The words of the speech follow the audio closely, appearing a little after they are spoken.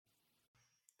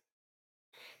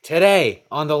Today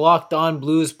on the Locked On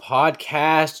Blues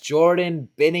podcast, Jordan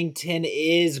Binnington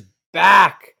is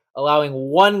back, allowing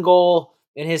 1 goal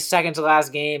in his second to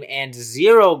last game and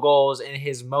 0 goals in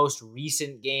his most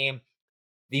recent game.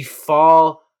 The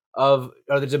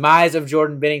demise of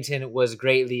Jordan Binnington was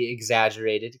greatly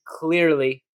exaggerated,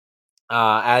 clearly,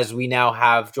 as we now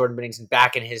have Jordan Binnington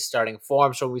back in his starting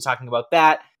form. So we'll be talking about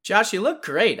that. Josh, you look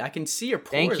great. I can see your pores.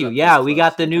 Thank you. Up Yeah, this we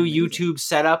close. got the new Amazing. YouTube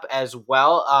setup as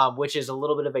well, which is a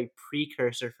little bit of a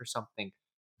precursor for something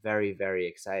very, very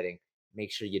exciting.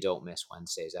 Make sure you don't miss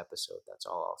Wednesday's episode. That's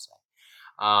all I'll say.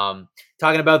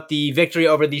 Talking about the victory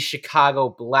over the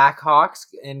Chicago Blackhawks,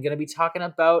 and going to be talking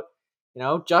about,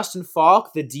 Justin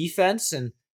Faulk, the defense,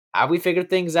 and have we figured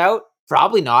things out?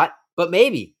 Probably not, but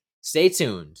maybe. Stay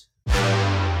tuned.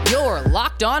 You're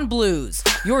Locked On Blues,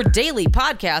 your daily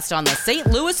podcast on the St.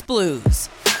 Louis Blues.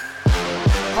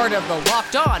 Part of the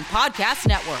Locked On Podcast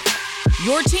Network,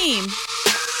 your team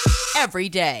every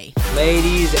day.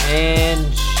 Ladies and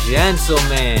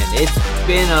gentlemen, it's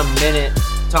been a minute.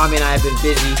 Tommy and I have been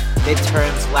busy,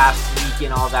 midterms last week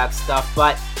and all that stuff,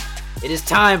 but it is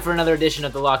time for another edition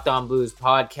of the Locked On Blues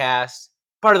podcast,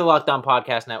 part of the Locked On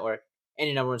Podcast Network, and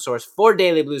your number one source for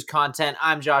daily Blues content.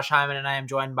 I'm Josh Hyman, and I am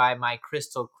joined by my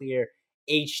crystal clear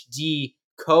HD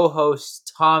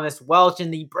co-host Thomas Welch in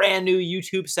the brand new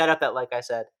YouTube setup that, like I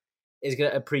said, is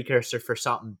a precursor for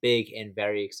something big and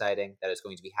very exciting that is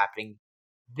going to be happening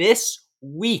this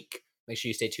week. Make sure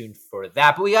you stay tuned for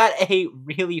that. But we got a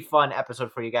really fun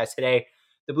episode for you guys today.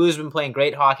 The Blues have been playing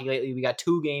great hockey lately. We got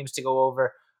 2 games to go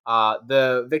over.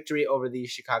 The victory over the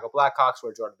Chicago Blackhawks,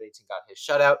 where Jordan Binnington got his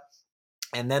shutout.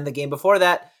 And then the game before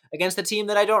that against a team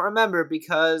that I don't remember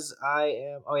because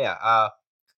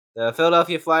the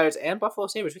Philadelphia Flyers and Buffalo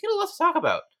Sabres. We got a lot to talk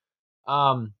about.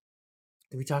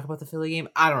 Did we talk about the Philly game?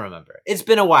 I don't remember. It's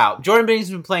been a while. Jordan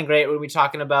Binnington's been playing great. We'll be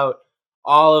talking about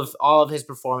all of his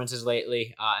performances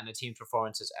lately and the team's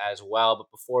performances as well.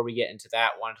 But before we get into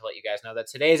that, I wanted to let you guys know that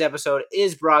today's episode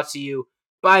is brought to you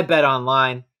by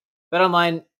BetOnline.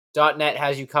 BetOnline.net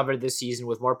has you covered this season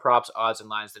with more props, odds, and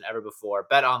lines than ever before.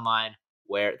 BetOnline,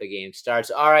 where the game starts.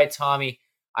 All right, Tommy,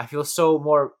 I feel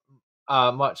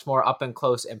much more up and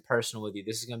close and personal with you.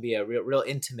 This is going to be a real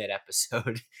intimate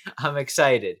episode. I'm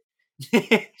excited.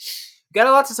 Got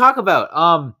a lot to talk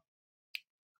about.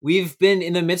 We've been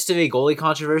in the midst of a goalie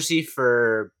controversy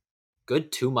for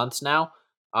good 2 months now,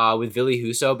 with Ville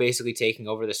Husso basically taking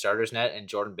over the starter's net and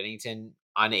Jordan Binnington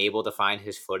unable to find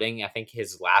his footing. I think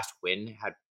his last win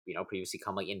had, previously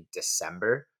come in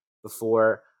December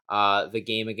before the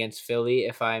game against Philly,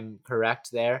 if I'm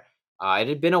correct there. It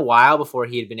had been a while before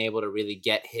he had been able to really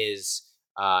get his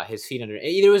feet under.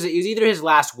 It was either his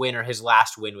last win or his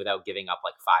last win without giving up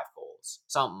 5 goals,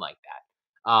 something like that.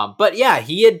 But yeah,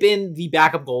 he had been the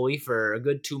backup goalie for a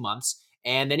good 2 months,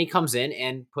 and then he comes in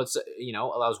and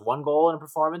allows 1 goal in a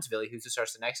performance. Ville Husso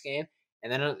starts the next game,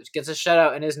 and then gets a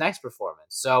shutout in his next performance.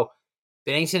 So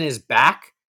Binnington is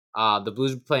back. The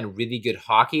Blues are playing really good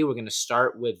hockey. We're going to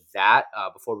start with that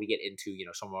before we get into,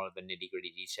 some more of the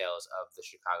nitty-gritty details of the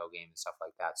Chicago game and stuff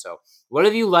like that. So what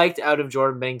have you liked out of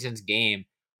Jordan Binnington's game?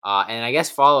 And I guess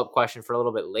follow-up question for a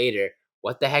little bit later.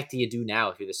 What the heck do you do now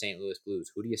if you're the St. Louis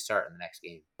Blues? Who do you start in the next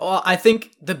game? Well, I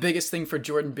think the biggest thing for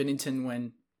Jordan Binnington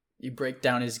when you break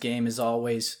down his game is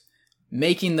always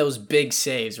making those big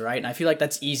saves, right? And I feel like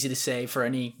that's easy to say for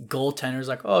any goaltenders.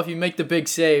 If you make the big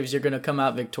saves, you're going to come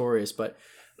out victorious. But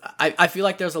I feel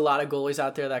like there's a lot of goalies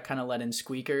out there that kind of let in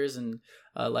squeakers and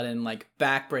let in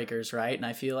backbreakers, right? And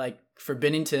I feel like for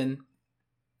Binnington,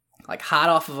 hot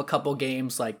off of a couple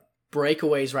games,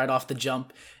 breakaways right off the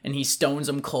jump, and he stones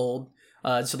them cold.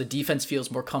 So the defense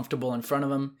feels more comfortable in front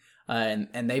of him,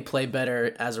 and they play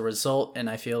better as a result.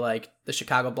 And I feel like the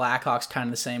Chicago Blackhawks kind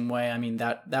of the same way. I mean,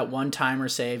 that one-timer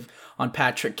save on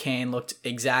Patrick Kane looked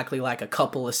exactly like a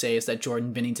couple of saves that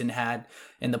Jordan Binnington had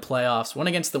in the playoffs, one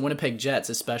against the Winnipeg Jets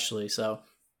especially. So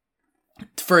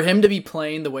for him to be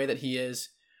playing the way that he is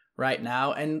right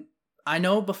now, and I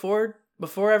know before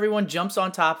everyone jumps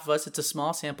on top of us, it's a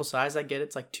small sample size. I get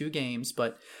it. It's 2 games,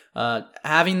 but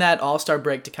having that all-star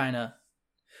break to kind of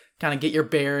get your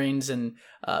bearings and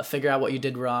figure out what you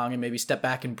did wrong and maybe step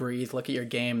back and breathe, look at your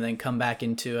game, and then come back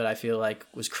into it, I feel like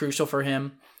was crucial for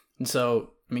him. And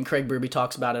so, Craig Berube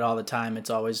talks about it all the time. It's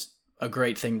always a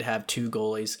great thing to have 2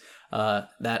 goalies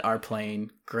that are playing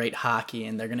great hockey,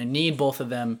 and they're going to need both of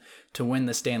them to win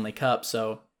the Stanley Cup.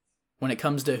 So when it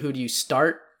comes to who do you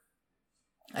start,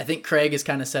 I think Craig has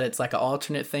kind of said it's like an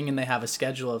alternate thing, and they have a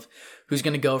schedule of who's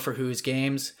going to go for whose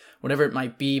games, whatever it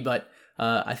might be. But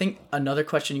I think another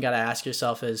question you got to ask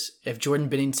yourself is if Jordan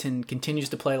Binnington continues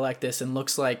to play like this and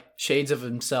looks like shades of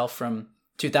himself from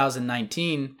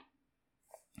 2019.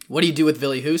 What do you do with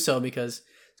Ville Husso? Because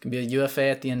it's going to be a UFA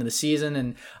at the end of the season.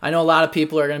 And I know a lot of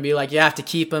people are going to be like, you have to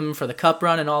keep him for the cup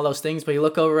run and all those things. But you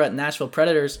look over at Nashville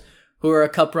Predators, who are a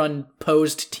cup run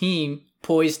poised team,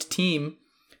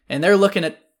 and they're looking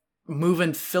at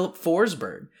moving Philip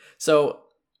Forsberg. So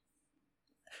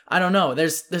I don't know.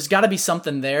 There's got to be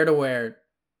something there to where,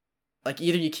 like,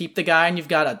 either you keep the guy and you've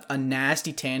got a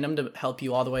nasty tandem to help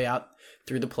you all the way out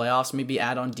through the playoffs, maybe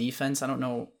add on defense. I don't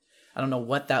know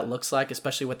what that looks like,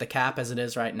 especially with the cap as it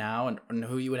is right now, and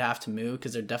who you would have to move,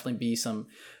 because there'd definitely be some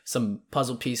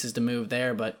puzzle pieces to move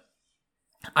there. But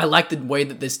I like the way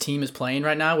that this team is playing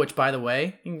right now, which, by the way,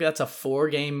 I think that's a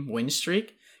 4-game win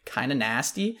streak. Kind of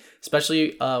nasty,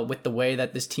 especially with the way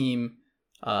that this team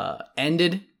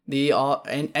ended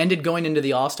going into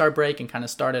the All-Star break and kind of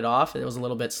started off. It was a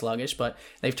little bit sluggish, but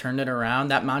they've turned it around.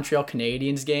 That Montreal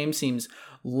Canadiens game seems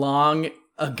long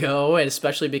ago, and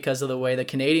especially because of the way the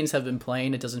Canadiens have been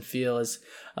playing, it doesn't feel as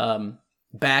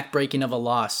back-breaking of a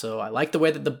loss. So I like the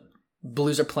way that the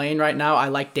Blues are playing right now. I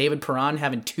like David Perron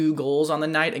having 2 goals on the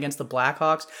night against the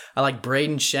Blackhawks. I like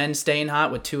Braden Shen staying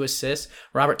hot with 2 assists.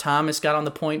 Robert Thomas got on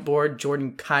the point board.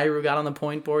 Jordan Kyrou got on the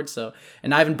point board. So,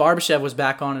 and Ivan Barbashev was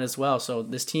back on it as well. So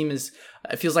this team it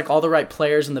feels like all the right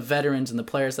players and the veterans and the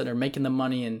players that are making the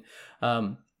money, and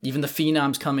even the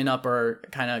phenoms coming up are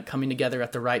kind of coming together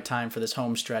at the right time for this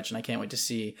home stretch. And I can't wait to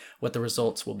see what the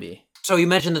results will be. So you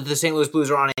mentioned that the St. Louis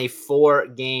Blues are on a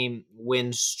 4-game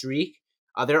win streak.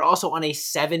 They're also on a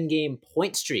 7-game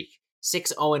point streak,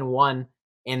 6-0-1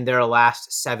 in their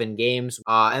last 7 games.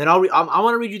 And then I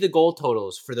want to read you the goal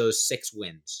totals for those 6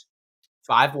 wins.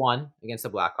 5-1 against the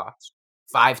Blackhawks,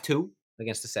 5-2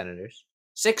 against the Senators,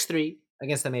 6-3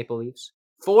 against the Maple Leafs,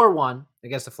 4-1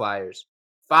 against the Flyers,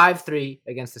 5-3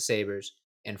 against the Sabres,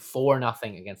 and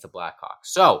 4-0 against the Blackhawks.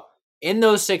 So in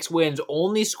those 6 wins,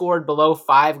 only scored below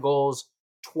 5 goals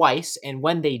twice. And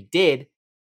when they did,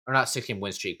 or not 6-game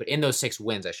win streak, but in those 6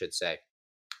 wins, I should say,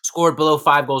 scored below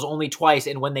 5 goals only twice.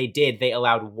 And when they did, they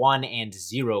allowed 1 and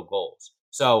 0 goals.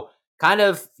 So kind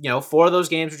of, 4 of those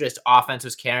games were just offense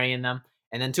was carrying them.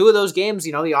 And then 2 of those games,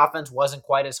 the offense wasn't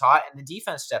quite as hot and the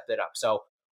defense stepped it up. So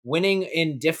winning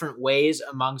in different ways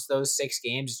amongst those 6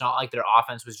 games, it's not like their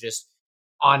offense was just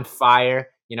on fire,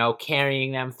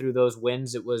 carrying them through those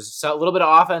wins. It was a little bit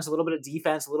of offense, a little bit of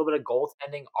defense, a little bit of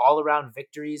goaltending, all around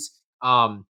victories.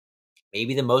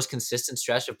 Maybe the most consistent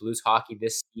stretch of Blues hockey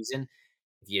this season.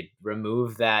 If you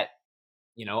remove that,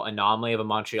 anomaly of a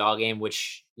Montreal game,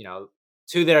 which,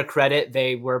 to their credit,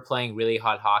 they were playing really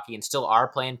hot hockey and still are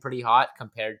playing pretty hot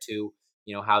compared to,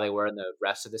 how they were in the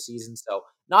rest of the season. So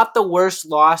not the worst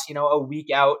loss, a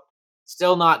week out,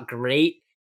 still not great.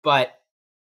 But,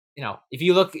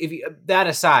 if that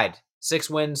aside, 6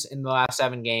 wins in the last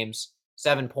 7 games,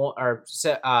 7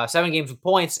 games with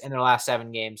points in their last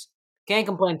 7 games. Can't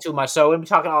complain too much. So we're going to be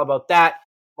talking all about that,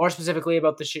 more specifically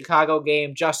about the Chicago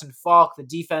game, Justin Faulk, the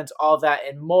defense, all that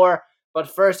and more. But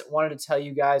first, I wanted to tell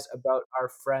you guys about our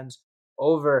friends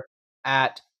over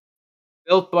at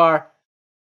Built Bar.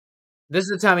 This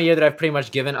is the time of year that I've pretty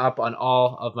much given up on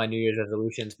all of my New Year's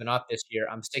resolutions, but not this year.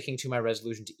 I'm sticking to my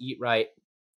resolution to eat right.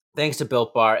 Thanks to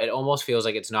Built Bar, it almost feels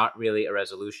like it's not really a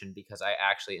resolution because I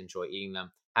actually enjoy eating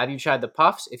them. Have you tried the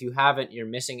Puffs? If you haven't, you're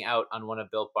missing out on one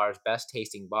of Built Bar's best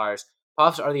tasting bars.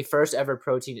 Puffs are the first ever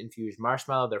protein-infused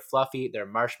marshmallow. They're fluffy, they're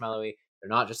marshmallowy, they're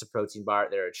not just a protein bar,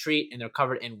 they're a treat, and they're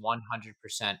covered in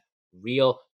 100%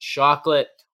 real chocolate.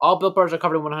 All Built Bars are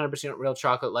covered in 100% real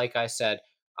chocolate, like I said.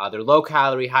 They're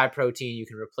low-calorie, high-protein. You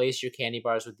can replace your candy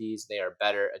bars with these. They are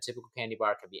better. A typical candy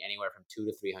bar can be anywhere from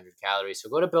 200 to 300 calories. So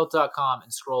go to Built.com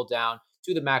and scroll down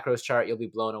to the macros chart. You'll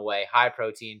be blown away.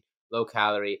 High-protein,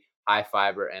 low-calorie, high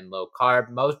fiber, and low carb.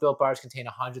 Most Built Bars contain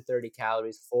 130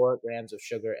 calories, 4 grams of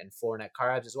sugar, and 4 net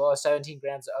carbs, as well as 17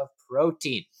 grams of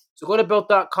protein. So go to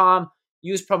Built.com,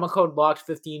 use promo code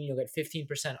LOCKED15, you'll get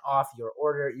 15% off your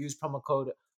order. Use promo code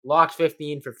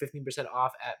LOCKED15 for 15%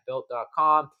 off at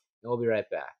Built.com, and we'll be right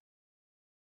back.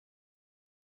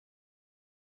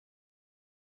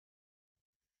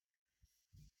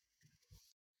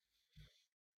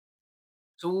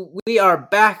 So we are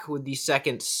back with the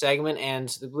second segment, and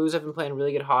the Blues have been playing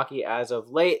really good hockey as of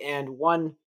late, and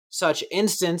one such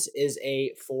instance is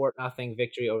a 4-0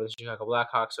 victory over the Chicago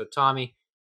Blackhawks. So, Tommy,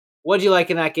 what did you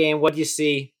like in that game? What did you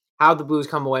see? How did the Blues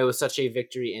come away with such a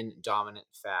victory in dominant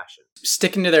fashion?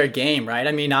 Sticking to their game, right?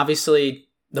 I mean, obviously,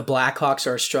 the Blackhawks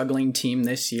are a struggling team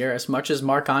this year. As much as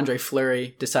Marc-Andre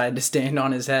Fleury decided to stand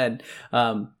on his head,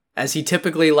 as he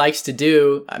typically likes to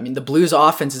do, I mean, the Blues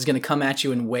offense is going to come at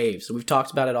you in waves. We've talked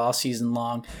about it all season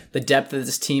long. The depth of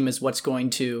this team is what's going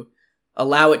to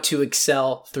allow it to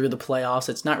excel through the playoffs.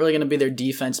 It's not really going to be their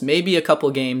defense. Maybe a couple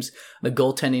games, the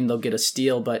goaltending, they'll get a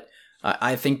steal, but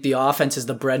I think the offense is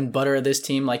the bread and butter of this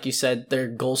team. Like you said, their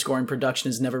goal scoring production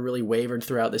has never really wavered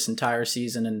throughout this entire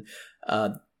season, and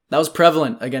that was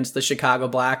prevalent against the Chicago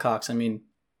Blackhawks. I mean,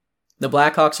 the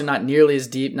Blackhawks are not nearly as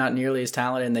deep, not nearly as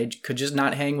talented, and they could just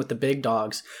not hang with the big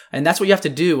dogs. And that's what you have to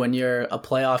do when you're a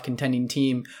playoff contending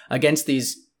team against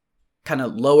these kind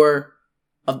of lower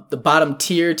of the bottom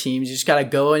tier teams. You just got to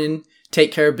go in,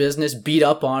 take care of business, beat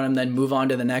up on them, then move on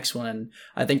to the next one. And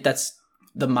I think that's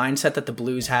the mindset that the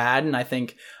Blues had. And I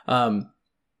think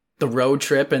the road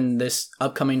trip and this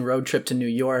upcoming road trip to New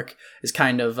York is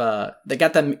kind of they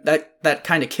got that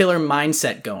kind of killer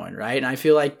mindset going, right? And I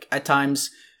feel like at times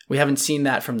we haven't seen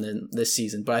that from this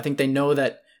season, but I think they know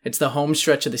that it's the home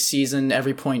stretch of the season.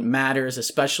 Every point matters,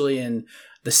 especially in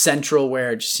the Central,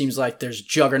 where it just seems like there's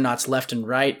juggernauts left and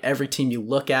right. Every team you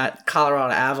look at,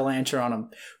 Colorado Avalanche are on a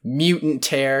mutant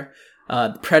tear.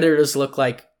 The Predators look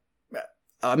like,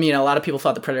 I mean, a lot of people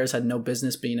thought the Predators had no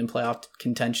business being in playoff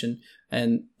contention,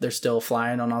 and they're still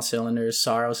flying on all cylinders.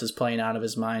 Saros is playing out of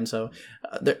his mind. So,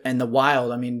 and the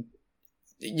Wild, I mean,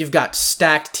 you've got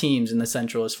stacked teams in the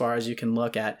Central as far as you can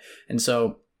look at. And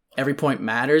so every point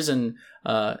matters. And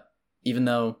even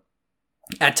though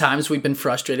at times we've been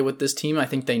frustrated with this team, I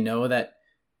think they know that.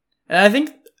 And I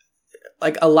think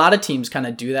like a lot of teams kind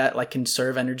of do that, like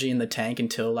conserve energy in the tank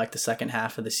until like the second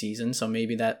half of the season. So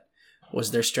maybe that was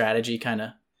their strategy kind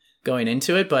of going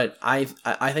into it. But I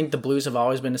think the Blues have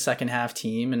always been a second half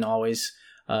team, and always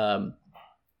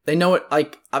they know it.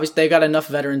 Like obviously they got enough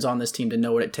veterans on this team to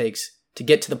know what it takes to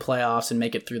get to the playoffs and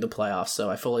make it through the playoffs. So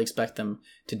I fully expect them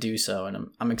to do so. And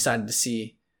I'm excited to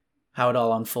see how it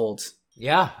all unfolds.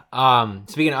 Yeah.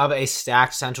 Speaking of a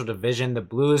stacked Central Division, the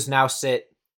Blues now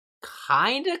sit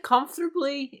kind of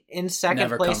comfortably in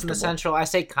second place in the Central. I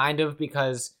say kind of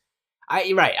because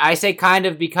I say kind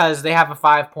of because they have a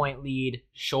 5-point lead.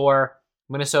 Sure.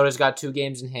 Minnesota's got 2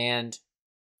 games in hand.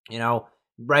 You know,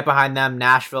 right behind them,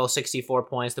 Nashville, 64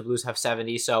 points. The Blues have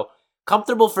 70. So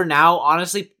comfortable for now.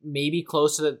 Honestly, maybe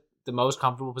close to the most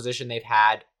comfortable position they've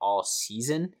had all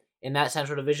season in that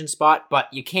Central Division spot, but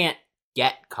you can't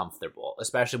get comfortable,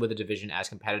 especially with a division as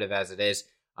competitive as it is.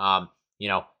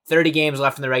 30 games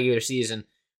left in the regular season.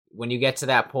 When you get to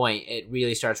that point, it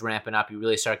really starts ramping up. You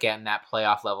really start getting that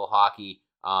playoff level hockey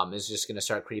is just going to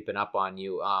start creeping up on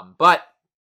you. But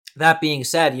that being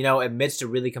said, amidst a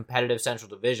really competitive Central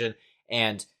Division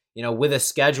and, with a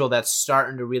schedule that's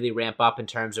starting to really ramp up in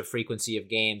terms of frequency of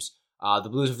games, the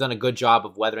Blues have done a good job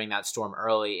of weathering that storm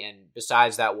early. And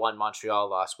besides that one Montreal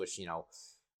loss, which,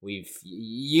 we've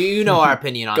our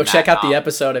opinion on Go that. check out the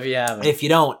episode if you haven't. If you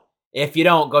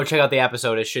don't, go check out the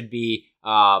episode. It should be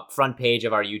front page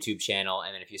of our YouTube channel,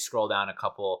 and then if you scroll down a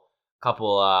couple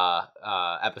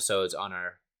episodes on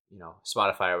our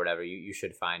Spotify or whatever, you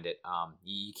should find it.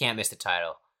 You can't miss the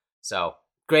title. So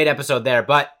great episode there.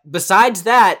 But besides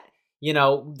that,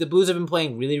 the Blues have been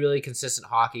playing really, really consistent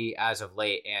hockey as of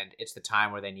late, and it's the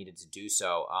time where they needed to do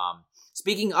so.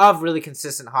 Speaking of really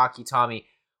consistent hockey, Tommy,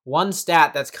 one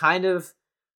stat that's kind of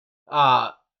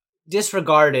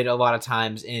disregarded a lot of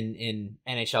times in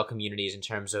NHL communities in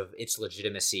terms of its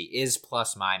legitimacy is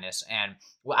plus minus. And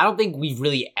I don't think we've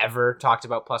really ever talked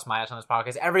about plus minus on this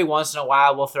podcast. Every once in a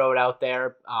while we'll throw it out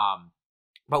there,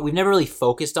 but we've never really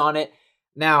focused on it.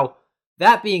 Now,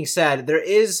 that being said, there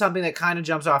is something that kind of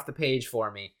jumps off the page for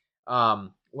me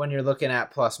when you're looking at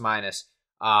plus minus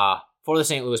for the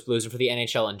St. Louis Blues and for the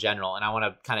NHL in general, and I want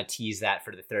to kind of tease that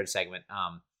for the third segment.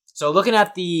 So looking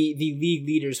at the league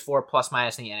leaders for plus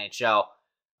minus in the NHL,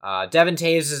 Devin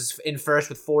Toews is in first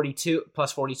with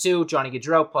plus 42, Johnny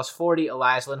Gaudreau plus 40,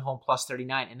 Elias Lindholm plus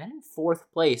 39, and then in fourth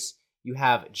place you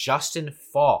have Justin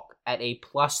Falk at a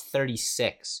plus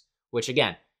 36, which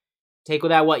again, take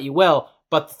with that what you will,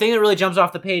 but the thing that really jumps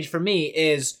off the page for me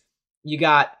is you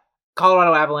got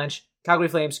Colorado Avalanche, Calgary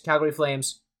Flames,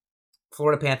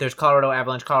 Florida Panthers, Colorado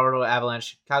Avalanche,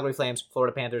 Calgary Flames,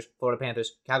 Florida Panthers,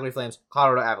 Calgary Flames,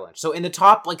 Colorado Avalanche. So in the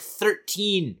top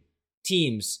 13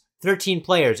 teams, 13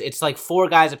 players, it's like 4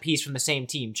 guys apiece from the same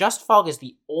team. Justin Falk is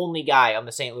the only guy on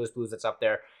the St. Louis Blues that's up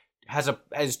there. Has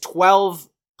 12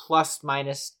 plus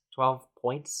minus 12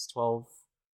 points, 12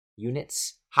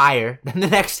 units higher than the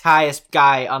next highest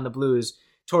guy on the Blues,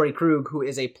 Torrey Krug, who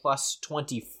is a plus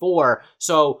 24.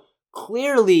 So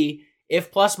clearly, if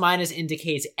plus minus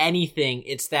indicates anything,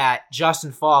 it's that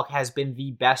Justin Falk has been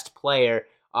the best player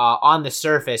on the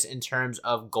surface in terms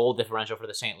of goal differential for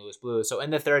the St. Louis Blues. So in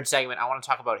the third segment, I want to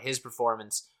talk about his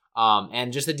performance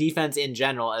and just the defense in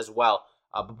general as well.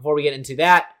 But before we get into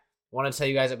that, I want to tell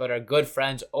you guys about our good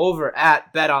friends over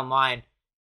at BetOnline.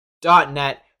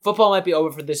 BetOnline.net. Football might be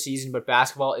over for this season, but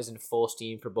basketball is in full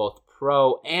steam for both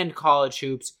pro and college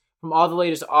hoops. From all the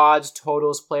latest odds,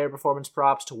 totals, player performance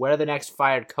props, to where the next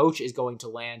fired coach is going to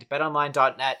land,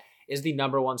 BetOnline.net is the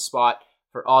number one spot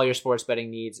for all your sports betting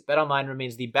needs. BetOnline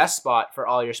remains the best spot for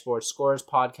all your sports scores,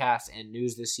 podcasts, and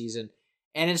news this season.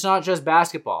 And it's not just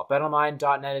basketball.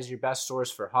 BetOnline.net is your best source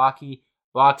for hockey,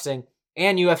 boxing,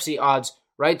 and UFC odds,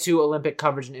 right to Olympic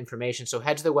coverage and information. So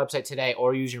head to the website today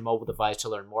or use your mobile device to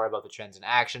learn more about the trends in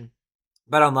action.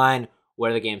 BetOnline,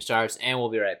 where the game starts, and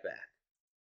we'll be right back.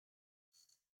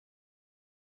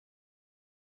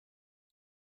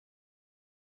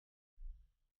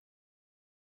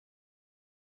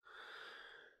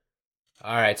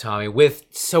 All right, Tommy.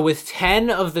 With 10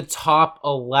 of the top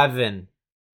 11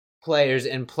 players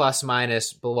in plus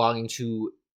minus belonging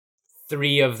to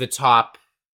 3 of the top,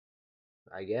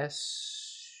 I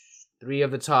guess, 3 of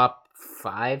the top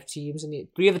 5 teams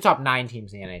 3 of the top 9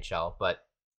 teams in the NHL, but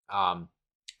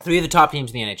 3 of the top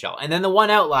teams in the NHL, and then the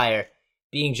one outlier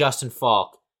being Justin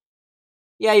Falk.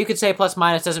 Yeah, you could say plus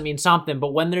minus doesn't mean something,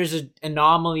 but when there's an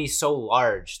anomaly so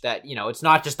large that, it's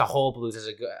not just the whole Blues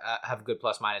have a good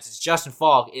plus minus. It's Justin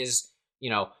Falk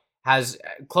has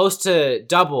close to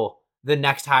double the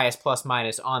next highest plus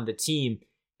minus on the team.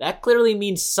 That clearly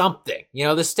means something.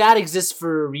 The stat exists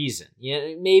for a reason.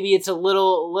 Maybe it's a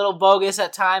little bogus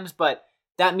at times, but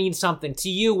that means something to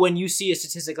you when you see a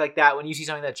statistic like that, when you see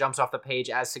something that jumps off the page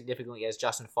as significantly as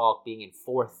Justin Falk being in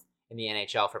 4th in the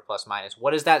NHL for plus minus.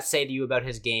 What does that say to you about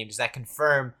his game? Does that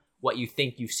confirm what you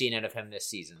think you've seen out of him this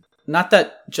season? Not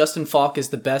that Justin Falk is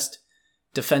the best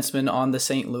defenseman on the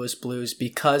St. Louis Blues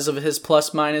because of his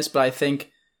plus minus, but I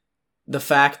think the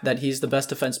fact that he's the best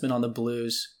defenseman on the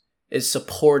Blues is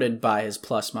supported by his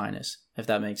plus minus, if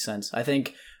that makes sense. I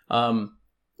think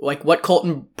what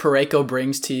Colton Parayko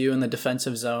brings to you in the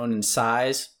defensive zone and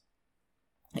size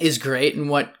is great, and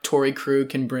what Torrey Krug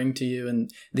can bring to you in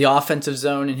the offensive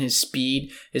zone and his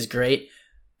speed is great.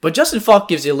 But Justin Falk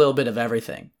gives you a little bit of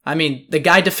everything. I mean, the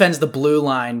guy defends the blue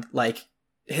line like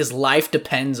his life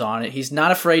depends on it. He's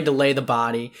not afraid to lay the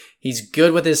body. He's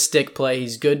good with his stick play.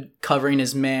 He's good covering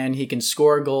his man. He can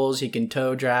score goals. He can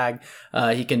toe drag.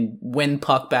 He can win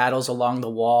puck battles along the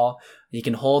wall. He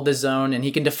can hold the zone, and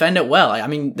he can defend it well. I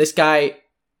mean, this guy,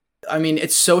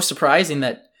 it's so surprising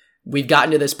that we've gotten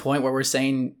to this point where we're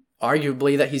saying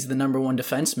arguably that he's the number one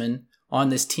defenseman on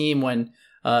this team when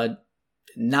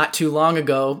not too long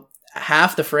ago,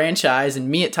 half the franchise, and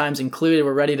me at times included,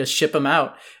 were ready to ship him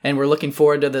out. And we're looking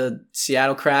forward to the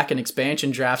Seattle Kraken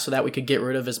expansion draft so that we could get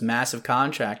rid of his massive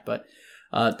contract. But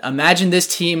imagine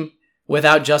this team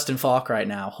without Justin Falk right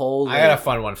now. Holy! I got a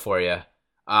fun one for you.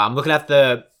 I'm looking at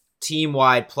the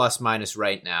team-wide plus minus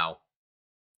right now.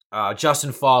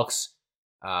 Justin Falk's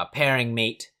pairing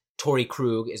mate, Torrey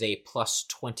Krug, is a plus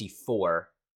 24.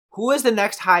 Who is the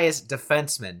next highest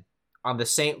defenseman on the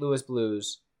St. Louis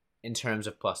Blues in terms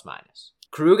of plus minus?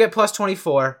 Krug at plus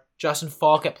 24, Justin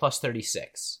Falk at plus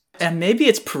 36. And maybe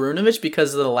it's Perunovich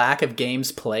because of the lack of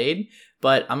games played,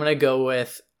 but I'm going to go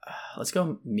with, let's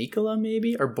go Mikkola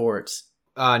maybe, or Bortz.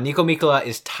 Nico Mikkola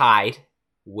is tied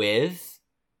with,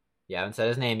 you haven't said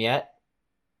his name yet.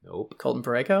 Nope. Colton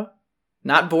Parayko?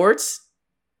 Not Bortz?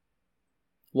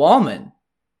 Wallman.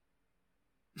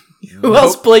 Who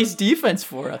else plays defense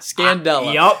for us?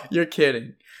 Scandella. Yup. You're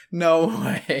kidding. No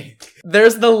way.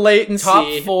 There's the latency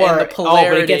Top 4. and the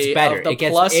polarity but it gets better. of the it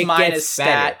gets, plus it minus gets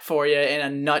stat better. for you in a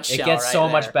nutshell. It gets right so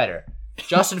there. much better.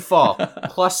 Justin Falk,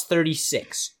 plus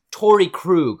 36. Torrey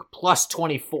Krug, plus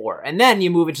 24. And then you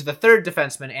move into the third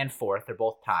defenseman and fourth. They're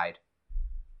both tied.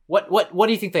 What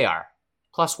do you think they are?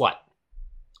 Plus what?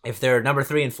 If they're number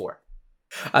 3 and 4.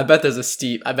 I bet there's a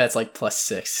steep. I bet it's like plus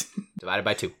 6. Divided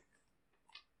by 2.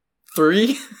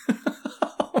 3?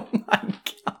 Oh my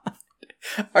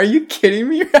god. Are you kidding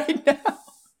me right now?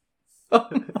 Oh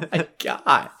my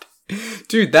god.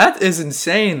 Dude, that is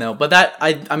insane though. But that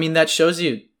I mean that shows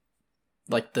you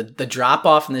like the drop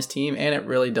off in this team, and it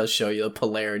really does show you the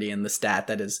polarity in the stat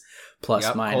that is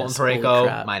plus minus. Colton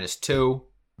Parayko, minus 2.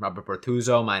 Robert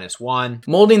Bortuzzo, minus 1.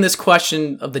 Molding this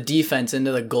question of the defense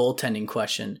into the goaltending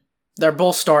question. They're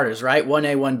both starters, right?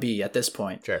 1A, 1B at this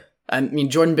point. Sure. I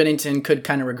mean, Jordan Binnington could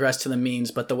kind of regress to the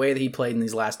means, but the way that he played in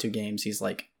these last 2 games, he's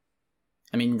like,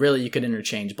 I mean, really, you could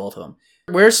interchange both of them.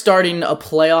 We're starting a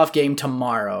playoff game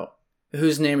tomorrow.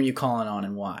 Whose name are you calling on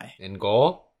and why? In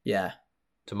goal? Yeah.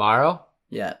 Tomorrow?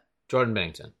 Yeah. Jordan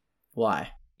Binnington. Why?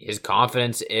 His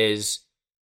confidence is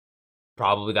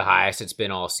probably the highest it's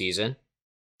been all season.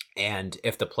 And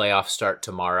if the playoffs start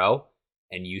tomorrow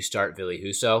and you start Ville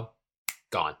Husso,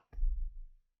 gone.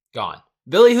 Gone.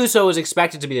 Ville Husso is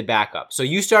expected to be the backup. So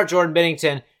you start Jordan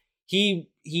Binnington. He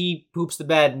he poops the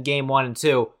bed in game 1 and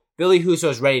 2, Billy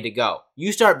Husso's ready to go.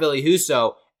 You start Billy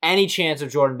Husso, any chance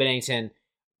of Jordan Binnington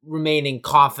remaining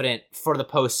confident for the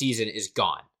postseason is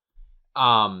gone.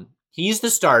 He's the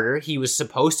starter. He was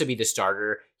supposed to be the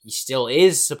starter. He still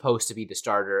is supposed to be the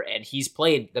starter, and he's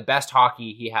played the best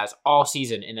hockey he has all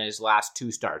season in his last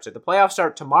 2 starts. If the playoffs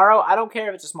start tomorrow, I don't care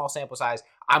if it's a small sample size.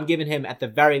 I'm giving him at the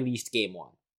very least game 1.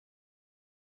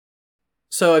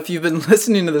 So if you've been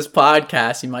listening to this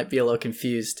podcast, you might be a little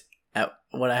confused at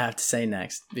what I have to say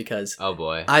next, because oh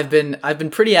boy, I've been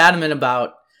pretty adamant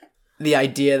about the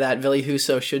idea that Ville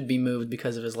Husso should be moved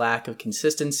because of his lack of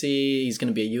consistency. He's going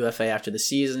to be a UFA after the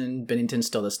season. Binnington's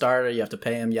still the starter. You have to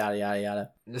pay him, yada, yada, yada.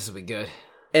 This will be good.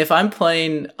 If I'm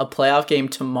playing a playoff game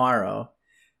tomorrow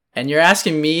and you're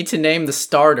asking me to name the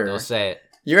starter... Don't say it.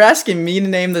 You're asking me to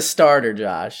name the starter,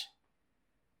 Josh.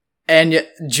 And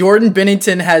Jordan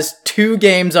Binnington has 2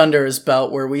 games under his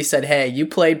belt where we said, hey, you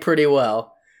played pretty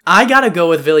well. I got to go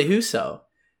with Ville Husso.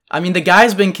 I mean, the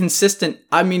guy's been consistent.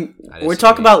 I mean, we're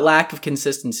talking about lack of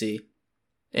consistency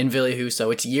in Ville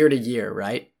Husso. It's year to year,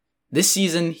 right? This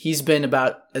season, he's been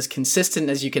about as consistent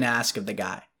as you can ask of the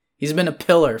guy. He's been a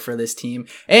pillar for this team.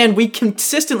 And we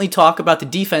consistently talk about the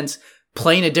defense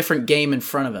playing a different game in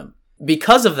front of him.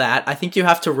 Because of that, I think you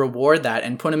have to reward that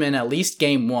and put him in at least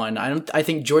game 1. I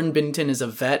think Jordan Binnington is a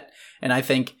vet, and I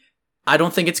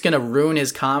don't think it's going to ruin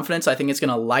his confidence. I think it's going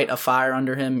to light a fire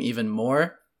under him even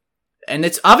more. And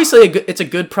it's obviously it's a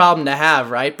good problem to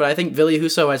have, right? But I think Ville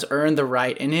Husso has earned the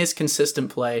right in his consistent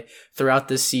play throughout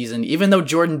this season. Even though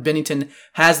Jordan Binnington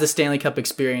has the Stanley Cup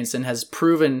experience and has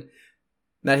proven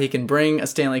that he can bring a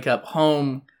Stanley Cup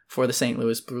home for the St.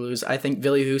 Louis Blues, I think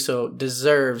Ville Husso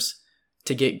deserves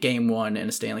to get game 1 in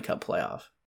a Stanley Cup playoff.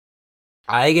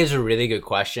 I think it's a really good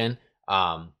question.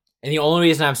 And the only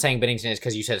reason I'm saying Binnington is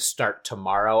because you said start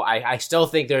tomorrow. I still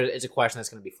think there is a question that's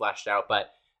going to be fleshed out,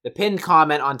 but the pinned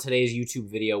comment on today's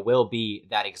YouTube video will be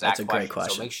that exact question. Great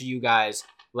question. So make sure you guys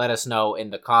let us know in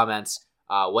the comments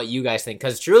what you guys think.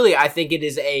 Because truly, I think it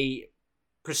is a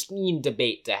pristine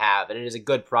debate to have, and it is a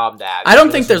good problem to have. I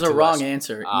don't think there's a wrong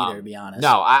answer either, to be honest.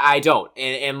 No, I don't.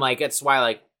 And like, that's why,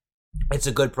 like, it's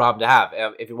a good problem to have.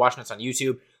 If you're watching us on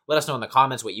YouTube, let us know in the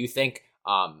comments what you think,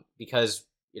 because,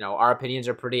 you know, our opinions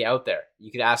are pretty out there.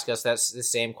 You could ask us the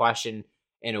same question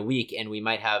in a week, and we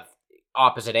might have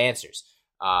opposite answers.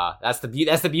 That's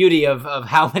the beauty of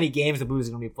how many games the Blues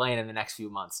are going to be playing in the next few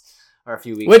months or a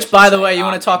few weeks. Which, by the way, you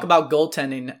want to talk about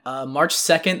goaltending. March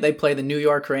 2nd, they play the New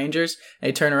York Rangers.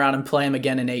 They turn around and play them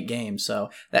again in 8 games. So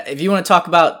if you want to talk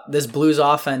about this Blues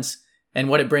offense and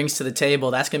what it brings to the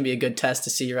table, that's going to be a good test to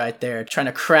see right there. Trying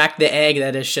to crack the egg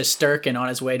that is Shesterkin on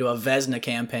his way to a Vezina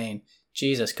campaign.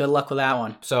 Jesus, good luck with that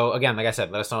one. So again, like I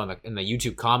said, let us know in the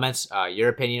YouTube comments your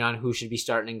opinion on who should be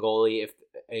starting in goal if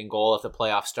the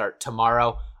playoffs start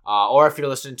tomorrow, or if you're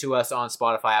listening to us on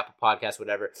Spotify, Apple Podcasts,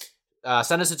 whatever.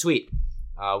 Send us a tweet.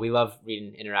 We love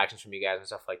reading interactions from you guys and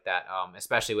stuff like that,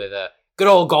 especially with a good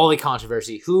old goalie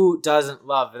controversy. Who doesn't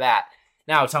love that?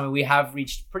 Now, tell me, we have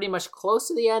reached pretty much close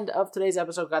to the end of today's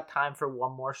episode. Got time for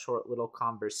one more short little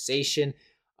conversation.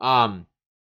 What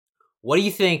do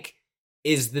you think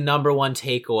is the number one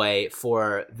takeaway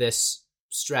for this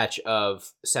stretch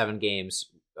of 7 games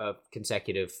of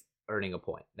consecutive earning a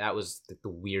point? That was the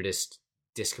weirdest,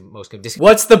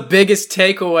 What's the biggest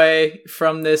takeaway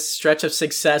from this stretch of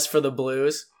success for the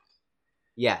Blues?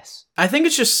 Yes. I think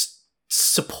it's just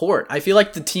support. I feel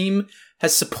like the team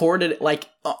has supported, like,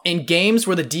 in games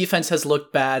where the defense has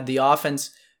looked bad, the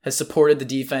offense has supported the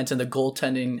defense, and the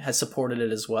goaltending has supported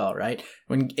it as well, right?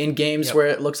 When in games where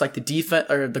it looks like the defense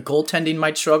or the goaltending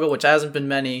might struggle, which hasn't been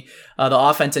many, the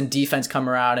offense and defense come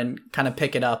around and kind of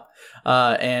pick it up.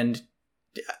 And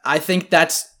I think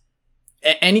that's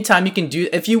anytime you can do.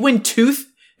 If you win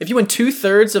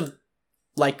 2/3 of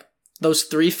like those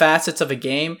 3 facets of a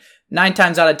game, 9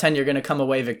 times out of 10, you're going to come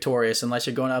away victorious unless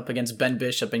you're going up against Ben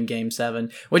Bishop in Game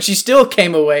 7, which you still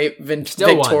came away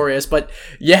victorious. But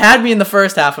you had me in the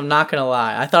first half, I'm not going to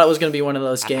lie. I thought it was going to be one of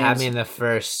those games. Had me in the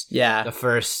first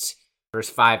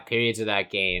 5 periods of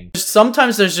that game.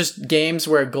 Sometimes there's just games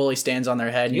where a goalie stands on their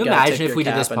head. Can you imagine if we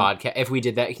did this podcast? If we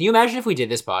did that, can you imagine if we did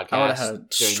this podcast? I would have had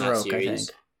a stroke, I think.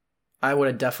 I would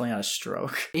have definitely had a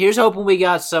stroke. Here's hoping we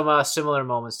got some similar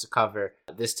moments to cover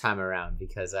this time around,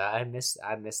 because I missed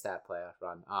that playoff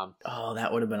run.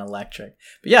 That would have been electric.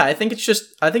 But yeah, I think it's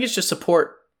just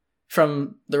support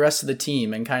from the rest of the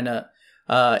team, and kind of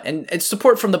and it's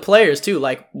support from the players too.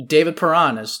 Like David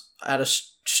Perron is at a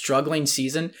struggling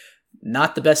season,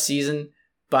 not the best season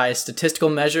by statistical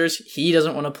measures. He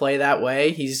doesn't want to play that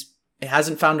way. He's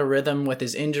hasn't found a rhythm with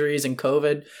his injuries and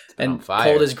COVID and fire.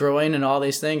 pulled his groin and all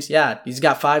these things. Yeah, he's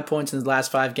got 5 points in his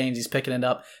last 5 games. He's picking it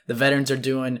up. The veterans are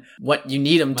doing what you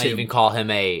need them Might to. even call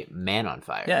him a man on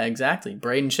fire. Yeah, exactly.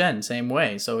 Braden Shen, same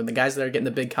way. So the guys that are getting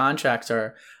the big contracts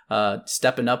are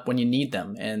stepping up when you need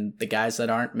them. And the guys that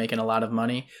aren't making a lot of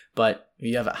money, but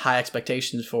you have high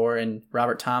expectations for, and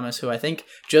Robert Thomas, who I think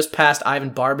just passed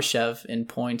Ivan Barbashev in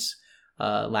points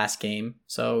last game.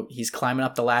 So he's climbing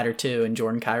up the ladder too, and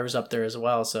Jordan Kyra's up there as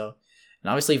well. So,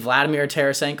 and obviously Vladimir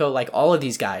Tarasenko, like all of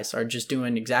these guys are just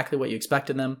doing exactly what you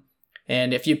expected them.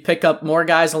 And if you pick up more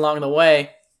guys along the way,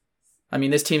 I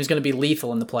mean, this team is going to be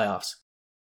lethal in the playoffs.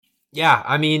 Yeah,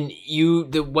 I mean,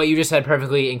 what you just said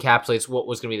perfectly encapsulates what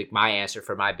was going to be my answer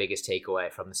for my biggest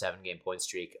takeaway from the 7-game point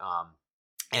streak.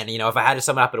 And if I had to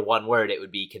sum it up in one word, it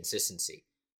would be consistency.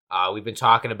 We've been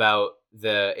talking about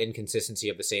the inconsistency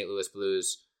of the St. Louis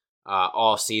Blues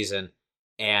all season,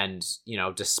 and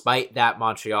besides that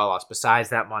Montreal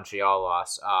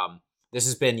loss, this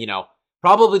has been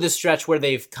probably the stretch where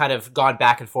they've kind of gone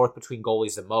back and forth between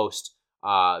goalies the most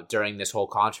during this whole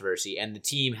controversy, and the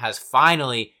team has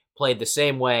finally played the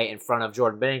same way in front of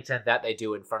Jordan Binnington that they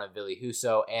do in front of Ville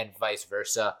Husso, and vice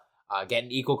versa.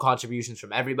 Getting equal contributions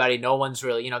from everybody. No one's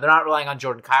really, they're not relying on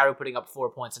Jordan Kyrou putting up 4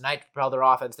 points a night to propel their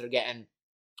offense. They're getting,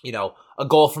 a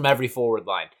goal from every forward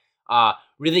line.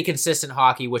 Really consistent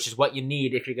hockey, which is what you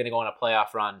need if you're going to go on a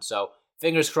playoff run. So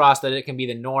fingers crossed that it can be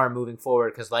the norm moving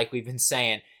forward, because like we've been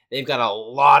saying, they've got a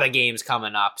lot of games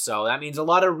coming up. So that means a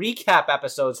lot of recap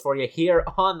episodes for you here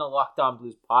on the Locked On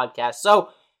Blues podcast. So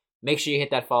make sure you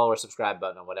hit that follow or subscribe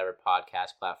button on whatever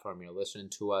podcast platform you're listening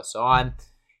to us on.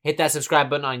 Hit that subscribe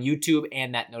button on YouTube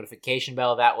and that notification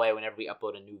bell. That way, whenever we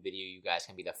upload a new video, you guys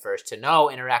can be the first to know.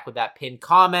 Interact with that pinned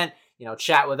comment,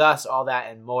 chat with us, all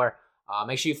that and more.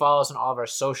 Make sure you follow us on all of our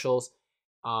socials.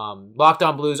 Locked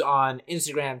On Blues on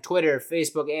Instagram, Twitter,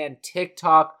 Facebook, and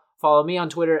TikTok. Follow me on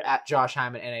Twitter at Josh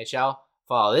Hyman NHL.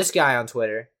 Follow this guy on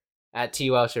Twitter at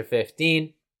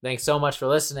TWelcher15. Thanks so much for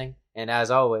listening. And as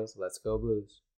always, let's go Blues.